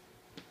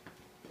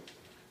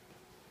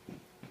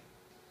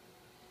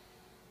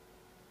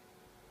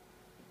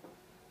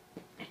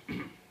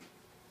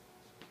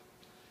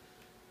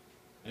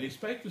 And he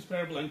spake this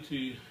parable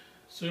unto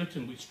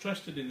certain which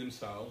trusted in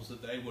themselves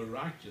that they were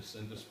righteous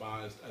and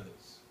despised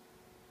others.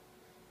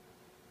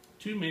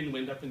 2 men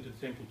went up into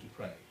the temple to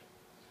pray,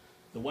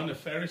 the one a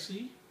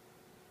Pharisee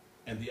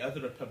and the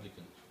other a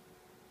publican.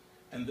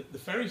 And the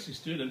Pharisee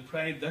stood and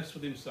prayed thus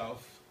with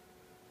himself,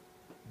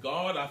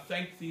 God, I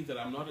thank thee that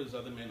I'm not as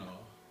other men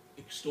are,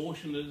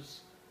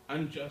 extortioners,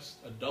 unjust,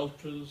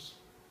 adulterers,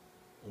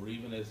 or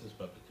even as this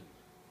publican.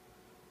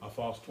 I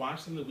fast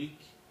twice in the week.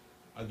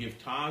 I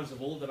give tithes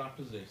of all that I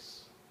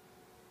possess.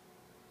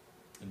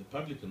 And the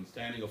publican,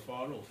 standing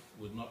afar off,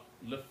 would not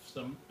lift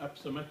up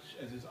so much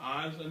as his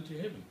eyes unto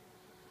heaven,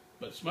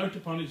 but smote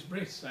upon his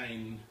breast,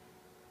 saying,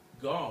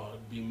 God,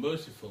 be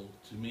merciful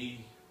to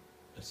me,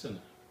 a sinner.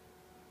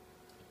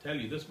 I tell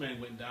you, this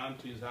man went down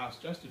to his house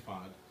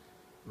justified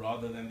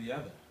rather than the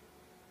other.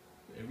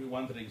 For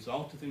everyone that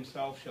exalteth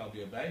himself shall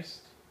be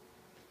abased,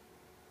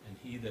 and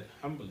he that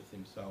humbleth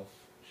himself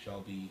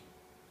shall be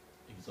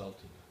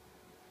exalted.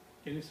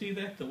 Can you see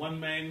that? The one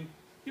man,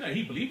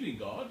 he believed in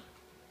God,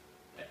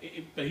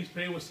 but his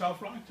prayer was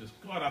self-righteous.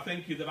 God, I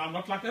thank you that I'm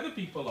not like other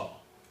people are.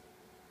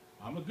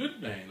 I'm a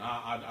good man.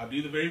 I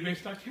do the very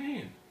best I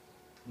can.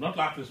 I'm not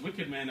like this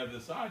wicked man over the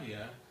side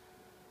here.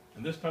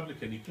 And this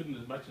publican, he couldn't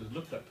as much as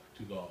look up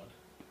to God.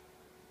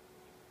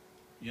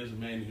 Here's a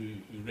man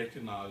who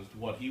recognized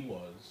what he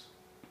was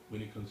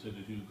when he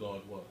considered who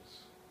God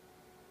was.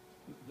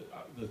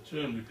 The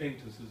term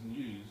repentance isn't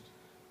used,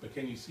 but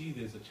can you see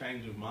there's a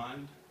change of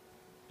mind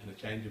and a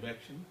change of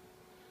action?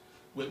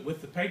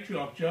 With the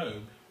patriarch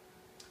Job,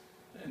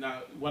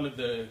 now one of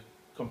the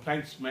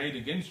complaints made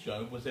against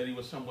Job was that he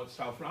was somewhat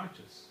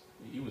self-righteous.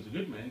 He was a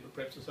good man, but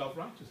perhaps a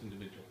self-righteous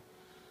individual.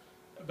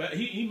 But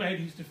he made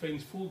his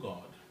defense for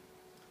God.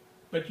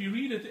 But you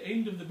read at the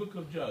end of the book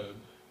of Job,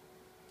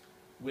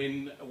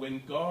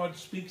 when God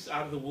speaks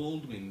out of the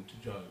whirlwind to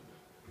Job,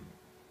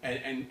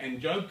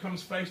 and Job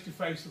comes face to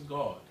face with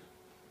God,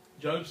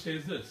 Job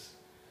says this.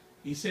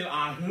 He said,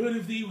 I heard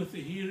of thee with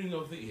the hearing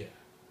of the ear.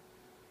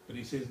 But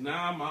he says,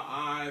 now my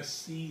eyes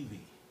see thee.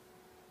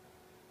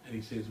 And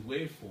he says,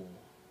 wherefore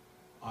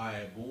I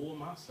abhor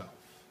myself,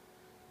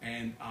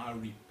 and I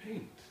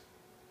repent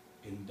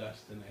in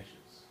dust and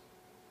ashes.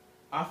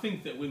 I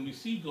think that when we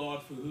see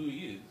God for who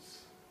he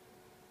is,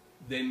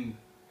 then,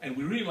 and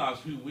we realize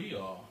who we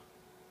are,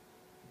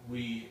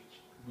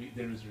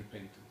 there is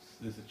repentance.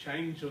 There's a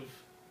change of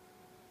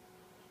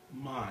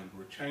mind,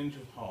 or a change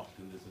of heart,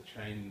 and there's a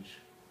change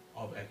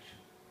of action.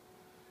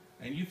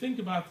 And you think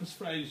about this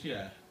phrase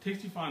here,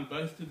 testifying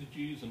both to the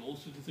Jews and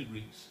also to the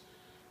Greeks,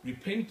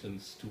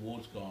 repentance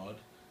towards God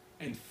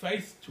and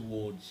faith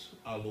towards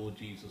our Lord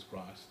Jesus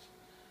Christ.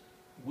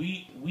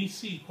 We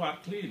see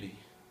quite clearly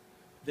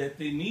that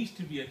there needs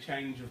to be a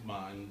change of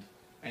mind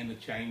and a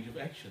change of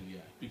action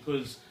here,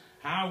 because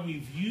how we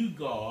view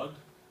God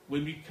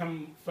when we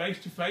come face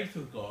to face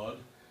with God,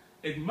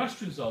 it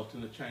must result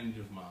in a change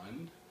of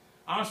mind.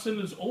 Our sin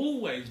has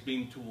always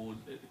been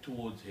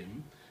towards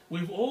him.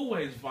 We've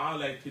always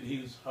violated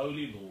his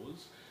holy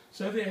laws.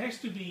 So there has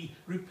to be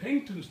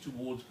repentance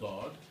towards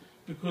God,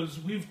 because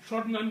we've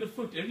trodden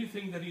underfoot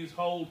everything that he has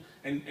held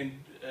and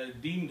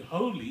deemed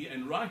holy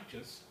and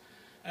righteous.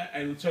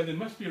 And so there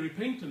must be a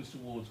repentance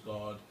towards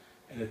God.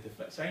 And at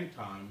the same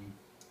time,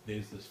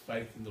 there's this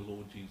faith in the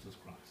Lord Jesus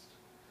Christ.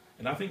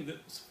 And I think that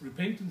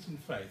repentance and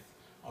faith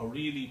are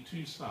really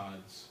two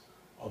sides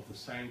of the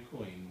same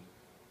coin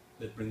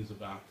that brings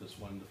about this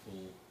wonderful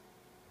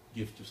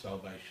gift of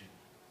salvation.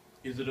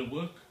 Is it a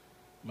work?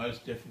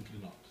 Most definitely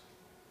not.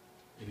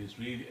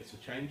 It's a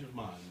change of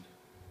mind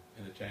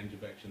and a change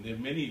of action. There are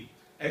many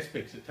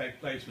aspects that take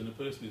place when a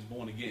person is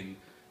born again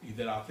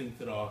that I think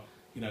that are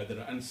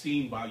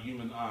unseen by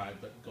human eye,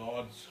 but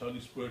God's Holy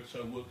Spirit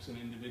so works in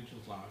an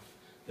individual's life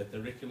that they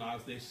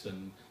recognize their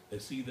sin, they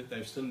see that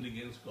they've sinned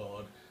against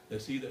God, they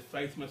see that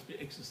faith must be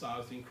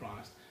exercised in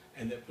Christ,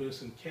 and that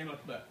person cannot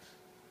but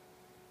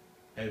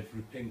have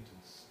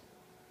repentance,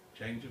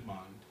 change of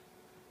mind,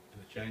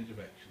 and a change of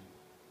action,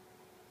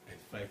 and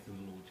faith in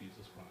the Lord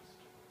Jesus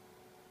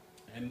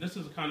Christ. And this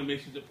is the kind of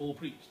message that Paul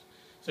preached.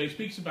 So he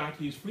speaks about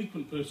his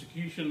frequent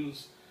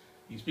persecutions,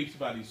 he speaks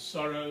about his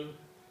sorrow,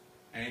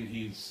 and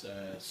his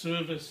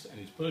service and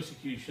his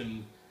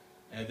persecution,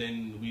 and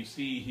then we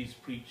see his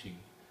preaching,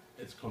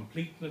 its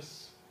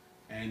completeness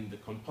and the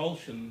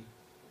compulsion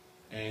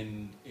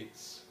and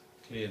its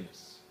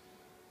clearness.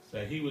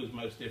 So he was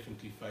most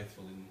definitely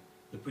faithful in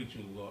the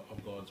preaching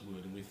of God's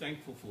word, and we're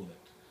thankful for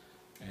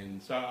that.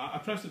 And so I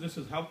trust that this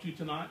has helped you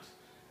tonight,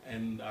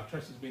 and I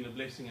trust it's been a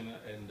blessing and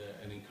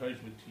an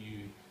encouragement to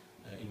you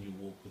in your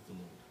walk with the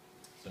Lord.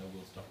 So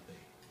we'll stop there.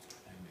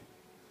 Amen.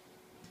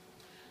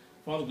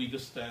 Father, we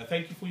just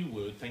thank you for your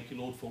word. Thank you,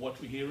 Lord, for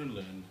what we hear and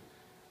learn.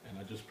 And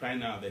I just pray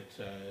now that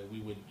we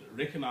would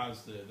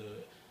recognize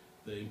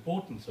the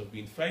importance of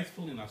being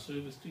faithful in our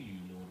service to you,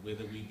 Lord,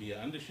 whether we be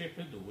an under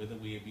shepherd or whether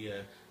we be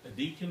a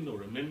deacon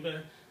or a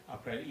member. I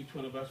pray that each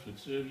one of us would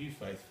serve you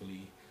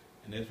faithfully.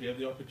 And as we have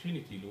the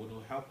opportunity, Lord,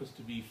 will help us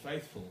to be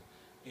faithful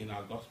in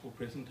our gospel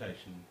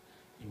presentation,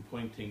 in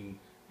pointing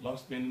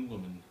lost men and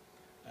women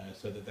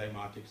so that they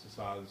might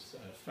exercise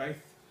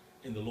faith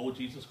in the Lord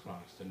Jesus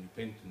Christ and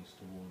repentance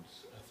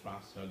towards a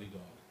thrice holy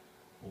God.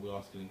 For we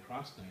ask it in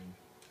Christ's name.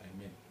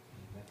 Amen.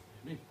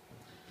 Amen.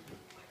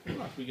 All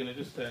right, we're going to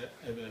just have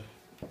a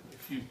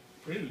few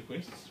prayer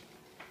requests.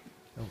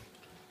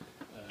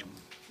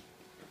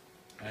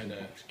 And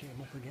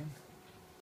Came up again.